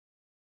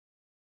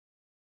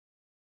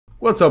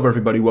What's up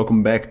everybody,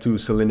 welcome back to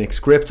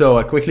Cilinix Crypto.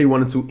 I quickly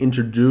wanted to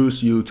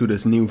introduce you to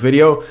this new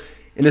video.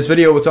 In this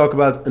video we'll talk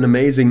about an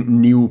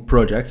amazing new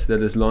project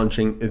that is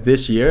launching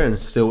this year and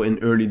it's still in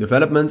early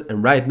development,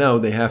 and right now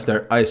they have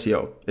their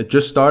ICO. It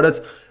just started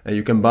and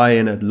you can buy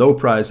in at low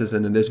prices,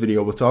 and in this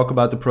video we'll talk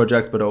about the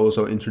project, but I'll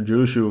also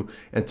introduce you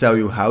and tell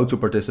you how to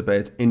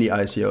participate in the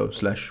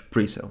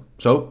ICO/presale.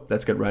 So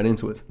let's get right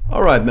into it.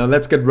 Alright, now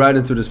let's get right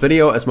into this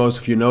video. As most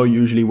of you know,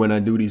 usually when I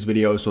do these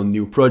videos on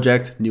new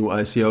project, new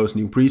ICOs,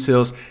 new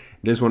presales,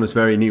 this one is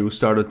very new,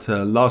 started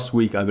last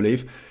week I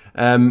believe.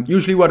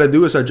 Usually what I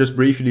do is I just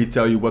briefly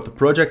tell you what the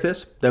project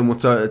is, then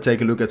we'll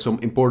take a look at some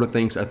important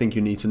things I think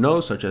you need to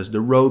know, such as the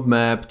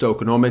roadmap,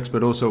 tokenomics,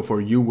 but also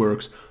for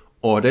UWERX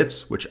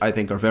audits, which I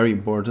think are very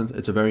important.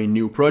 It's a very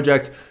new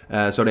project,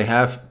 so they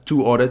have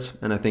 2 audits,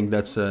 and I think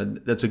that's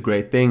a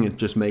great thing. It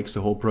just makes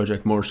the whole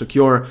project more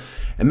secure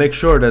and make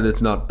sure that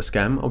it's not a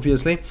scam,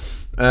 obviously.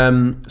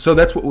 So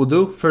that's what we'll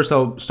do. First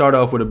I'll start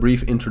off with a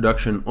brief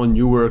introduction on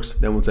UWERX,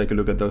 then we'll take a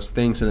look at those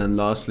things, and then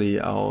lastly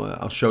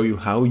I'll show you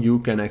how you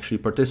can actually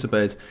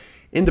participate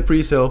in the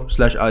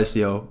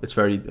presale/ICO. It's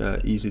very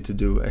easy to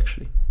do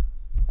actually.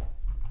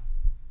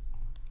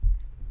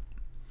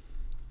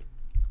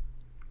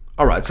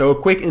 Alright, so a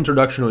quick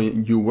introduction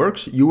on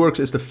UWERX. UWERX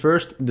is the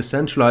first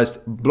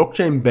decentralized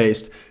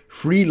blockchain-based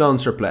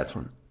freelancer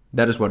platform.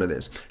 That is what it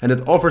is. And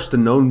it offers the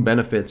known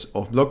benefits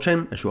of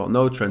blockchain. As you all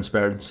know,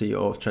 transparency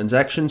of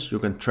transactions. You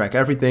can track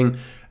everything,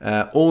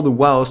 all the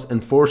whilst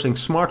enforcing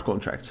smart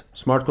contracts.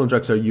 Smart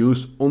contracts are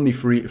used on the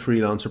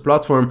freelancer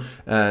platform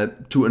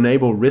to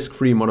enable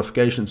risk-free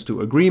modifications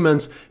to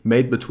agreements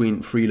made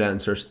between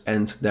freelancers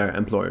and their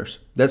employers.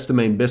 That's the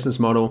main business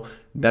model.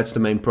 That's the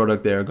main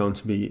product they are going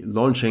to be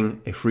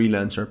launching, a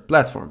freelancer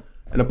platform.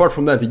 And apart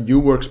from that, the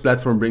UWERX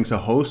platform brings a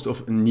host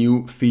of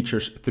new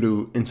features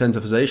through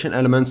incentivization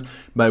elements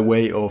by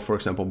way of, for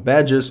example,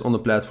 badges on the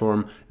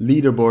platform,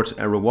 leaderboards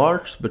and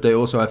rewards, but they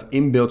also have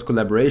inbuilt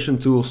collaboration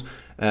tools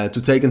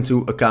to take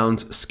into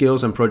account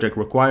skills and project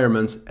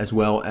requirements, as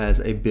well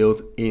as a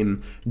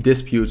built-in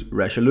dispute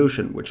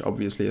resolution, which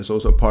obviously is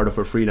also part of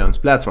a freelance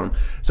platform.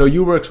 So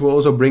UWERX will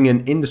also bring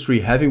in industry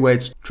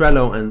heavyweights,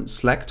 Trello and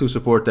Slack, to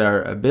support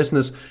their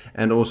business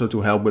and also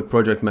to help with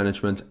project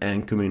management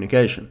and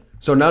communication.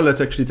 So now let's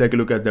actually take a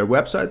look at their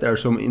website. There are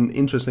some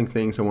interesting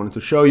things I wanted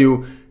to show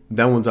you.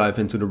 Then we'll dive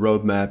into the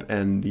roadmap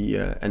and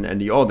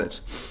the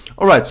audits.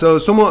 All right, so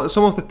some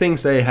of the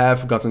things they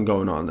have gotten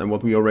going on, and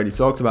what we already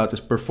talked about, is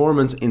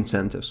performance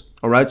incentives.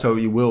 All right, so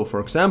you will, for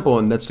example,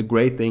 and that's the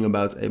great thing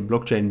about a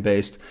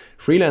blockchain-based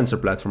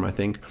freelancer platform, I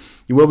think,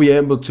 you will be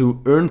able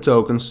to earn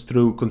tokens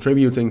through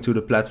contributing to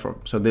the platform.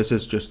 So this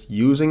is just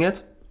using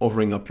it,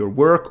 offering up your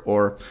work,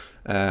 or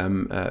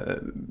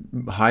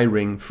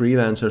hiring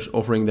freelancers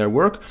offering their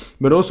work,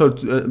 but also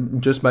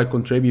just by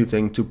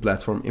contributing to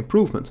platform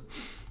improvement.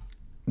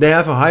 They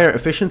have a higher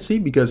efficiency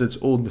because it's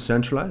all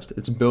decentralized.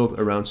 It's built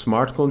around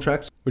smart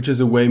contracts, which is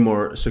a way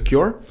more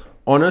secure,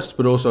 honest,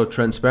 but also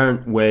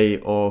transparent way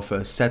of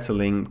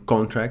settling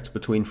contracts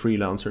between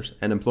freelancers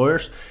and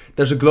employers.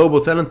 There's a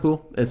global talent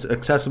pool. It's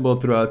accessible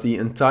throughout the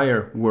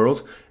entire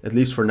world, at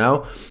least for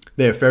now.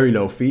 They have very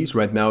low fees.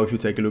 Right now, if you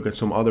take a look at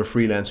some other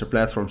freelancer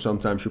platforms,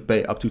 sometimes you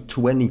pay up to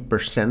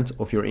 20%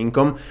 of your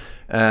income.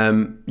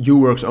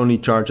 UWERX only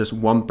charges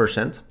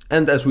 1%.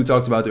 And as we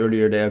talked about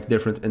earlier, they have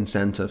different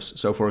incentives.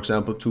 So for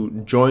example, to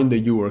join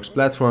the UWERX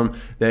platform,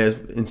 they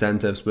have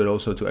incentives, but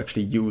also to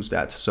actually use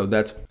that. So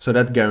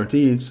that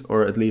guarantees,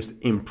 or at least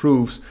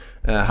improves,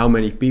 how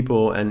many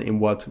people and in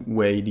what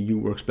way the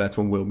UWERX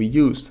platform will be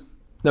used.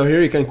 Now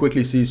here you can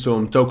quickly see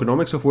some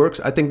tokenomics of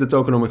WERX. I think the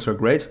tokenomics are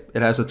great.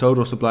 It has a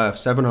total supply of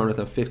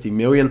 750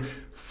 million.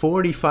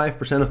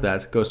 45% of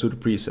that goes to the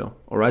presale.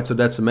 All right, so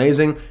that's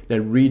amazing.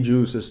 That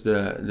reduces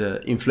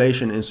the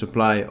inflation in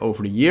supply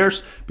over the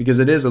years, because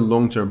it is a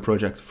long-term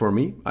project for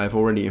me. I've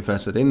already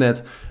invested in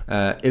that.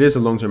 It is a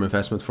long-term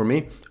investment for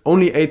me.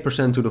 Only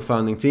 8% to the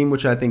founding team,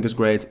 which I think is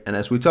great. And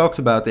as we talked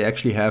about, they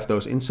actually have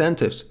those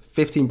incentives.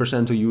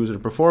 15% to user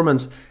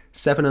performance,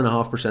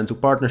 7.5% to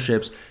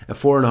partnerships, and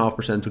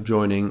 4.5% to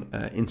joining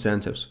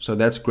incentives. So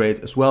that's great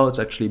as well. It's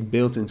actually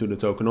built into the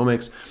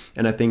tokenomics,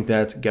 and I think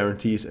that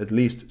guarantees at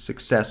least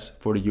success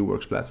for the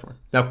UWERX platform.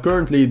 Now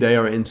currently they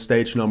are in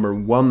stage number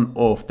 1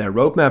 of their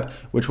roadmap,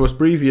 which was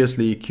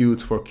previously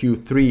queued for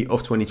Q3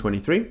 of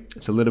 2023.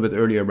 It's a little bit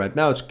earlier right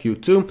now, it's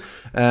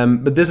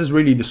Q2, but this is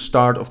really the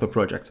start of the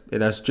project.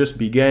 It has just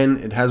begun.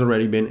 It has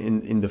already been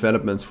in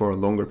development for a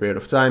longer period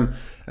of time.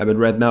 But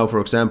right now,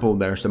 for example,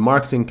 there's the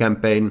marketing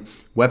campaign,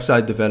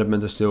 website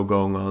development is still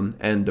going on,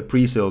 and the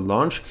presale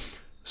launch.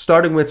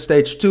 Starting with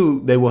stage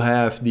 2, they will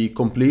have the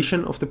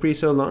completion of the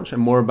presale launch, and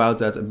more about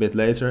that a bit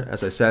later.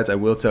 As I said, I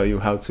will tell you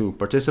how to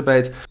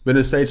participate. But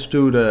in stage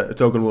 2, the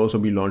token will also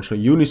be launched on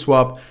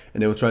Uniswap,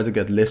 and they will try to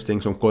get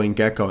listings on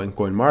CoinGecko and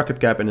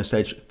CoinMarketCap. And in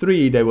stage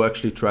 3, they will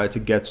actually try to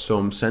get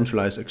some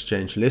centralized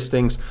exchange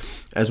listings,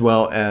 as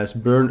well as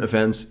burn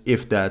events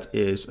if that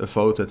is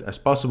voted as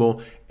possible,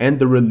 and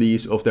the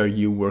release of their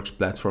UWERX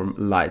platform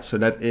Lite. So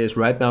that is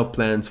right now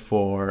planned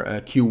for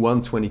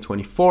Q1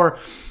 2024.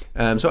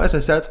 So as I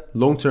said,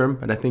 long term,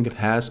 but I think it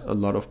has a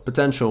lot of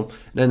potential.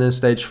 Then in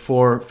stage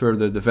 4,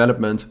 further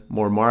development,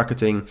 more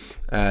marketing,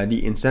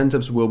 the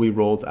incentives will be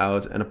rolled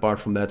out, and apart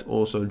from that,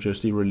 also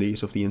just the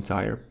release of the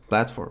entire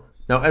platform.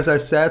 Now, as I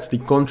said, the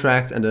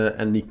contract and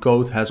the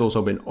code has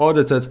also been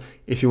audited.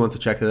 If you want to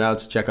check that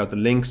out, check out the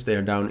links. They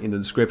are down in the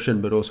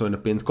description, but also in the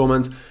pinned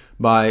comment,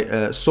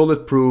 by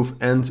Solid Proof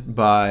and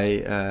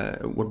by,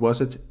 what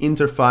was it,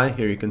 Interfi.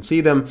 Here you can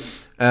see them.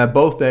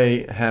 Both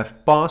they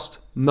have passed.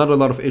 Not a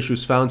lot of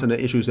issues found, and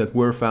the issues that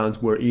were found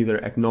were either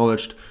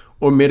acknowledged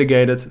or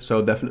mitigated.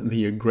 So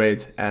definitely a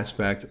great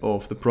aspect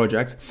of the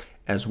project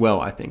as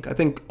well, I think. I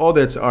think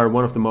audits are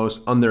one of the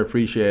most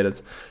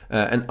underappreciated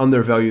and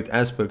undervalued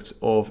aspects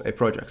of a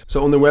project.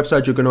 So on the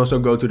website, you can also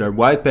go to their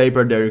white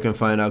paper. There you can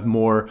find out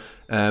more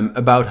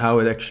about how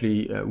it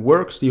actually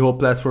works, the whole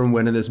platform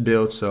when it is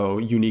built. So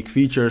unique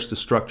features, the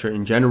structure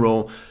in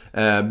general,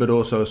 but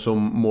also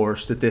some more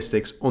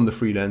statistics on the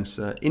freelance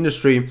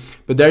industry.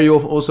 But there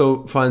you'll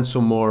also find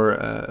some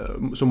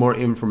more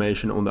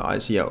information on the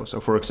ICO.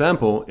 So for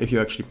example, if you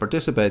actually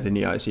participate in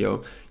the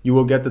ICO, you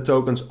will get the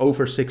tokens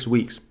over 6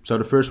 weeks. So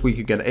the first week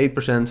you get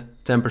 8%,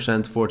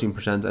 10%,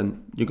 14%,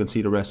 and you can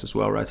see the rest as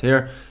well right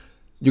here.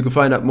 You can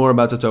find out more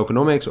about the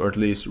tokenomics, or at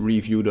least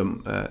review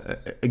them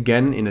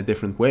again in a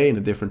different way, in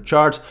a different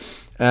chart.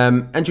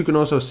 And you can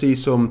also see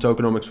some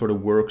tokenomics for the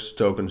WERX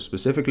token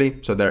specifically.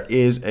 So there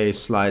is a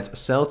slight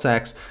sell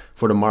tax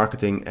for the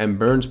marketing and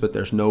burns, but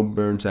there's no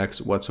burn tax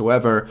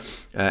whatsoever.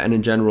 And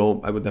in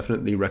general, I would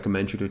definitely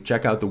recommend you to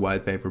check out the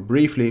white paper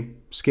briefly,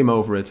 skim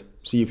over it,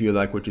 see if you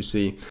like what you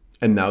see.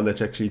 And now let's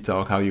actually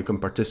talk how you can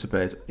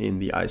participate in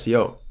the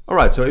ICO. All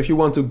right, so if you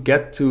want to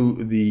get to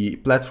the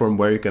platform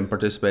where you can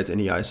participate in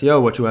the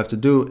ICO, what you have to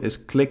do is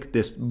click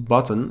this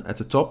button at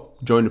the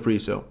top, join the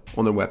presale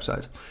on their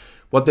website.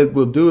 What that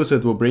will do is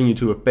it will bring you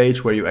to a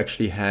page where you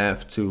actually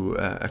have to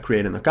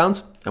create an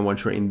account. And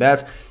once you're in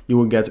that, you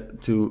will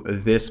get to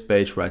this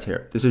page right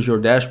here. This is your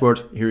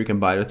dashboard. Here you can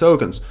buy the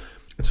tokens.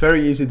 It's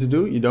very easy to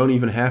do. You don't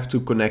even have to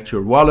connect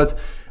your wallet.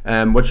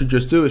 What you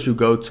just do is you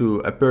go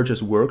to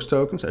purchase WERX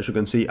tokens. As you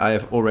can see, I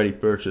have already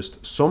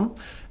purchased some.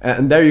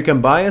 And there you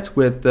can buy it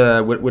with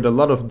a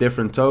lot of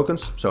different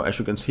tokens. So as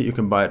you can see, you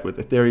can buy it with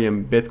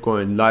Ethereum,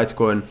 Bitcoin,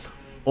 Litecoin,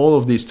 all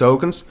of these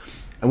tokens.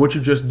 And what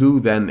you just do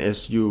then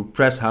is you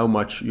press how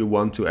much you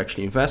want to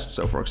actually invest.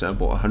 So for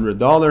example,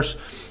 $100.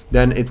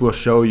 Then it will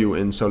show you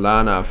in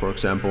Solana, for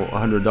example,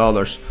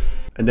 $100.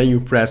 And then you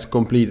press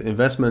complete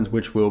investment,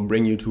 which will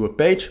bring you to a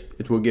page.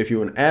 It will give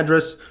you an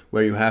address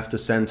where you have to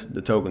send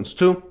the tokens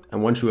to.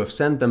 And once you have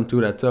sent them to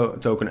that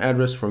token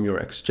address from your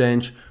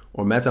exchange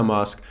or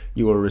MetaMask,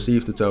 you will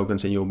receive the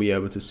tokens and you'll be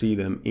able to see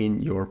them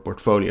in your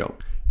portfolio.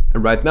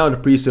 And right now the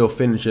pre-sale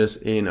finishes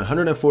in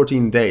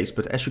 114 days,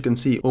 but as you can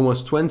see,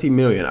 almost 20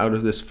 million out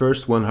of this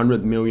first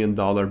 $100 million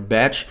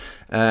batch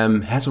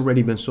has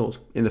already been sold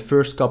in the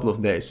first couple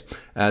of days.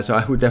 So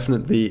I would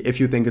definitely, if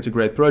you think it's a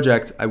great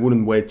project, I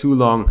wouldn't wait too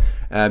long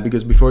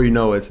because before you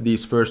know it,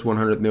 these first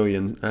 100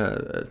 million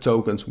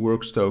tokens,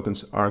 WERX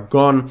tokens, are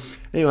gone,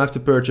 and you have to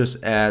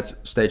purchase at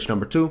stage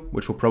number 2,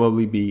 which will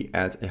probably be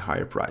at a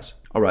higher price.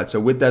 All right, so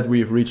with that,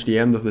 we've reached the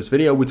end of this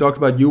video. We talked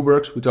about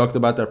UWERX, we talked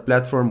about their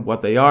platform,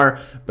 what they are,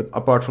 but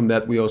apart from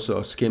that, we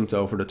also skimmed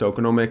over the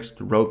tokenomics,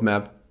 the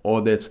roadmap,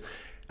 audits,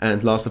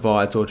 and last of all,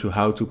 I told you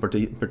how to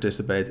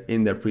participate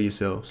in their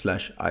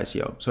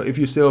pre-sale/ICO. So if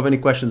you still have any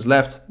questions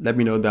left, let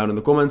me know down in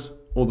the comments.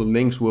 All the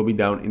links will be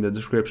down in the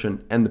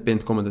description and the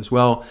pinned comment as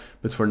well.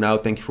 But for now,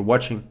 thank you for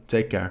watching,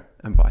 take care,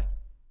 and bye.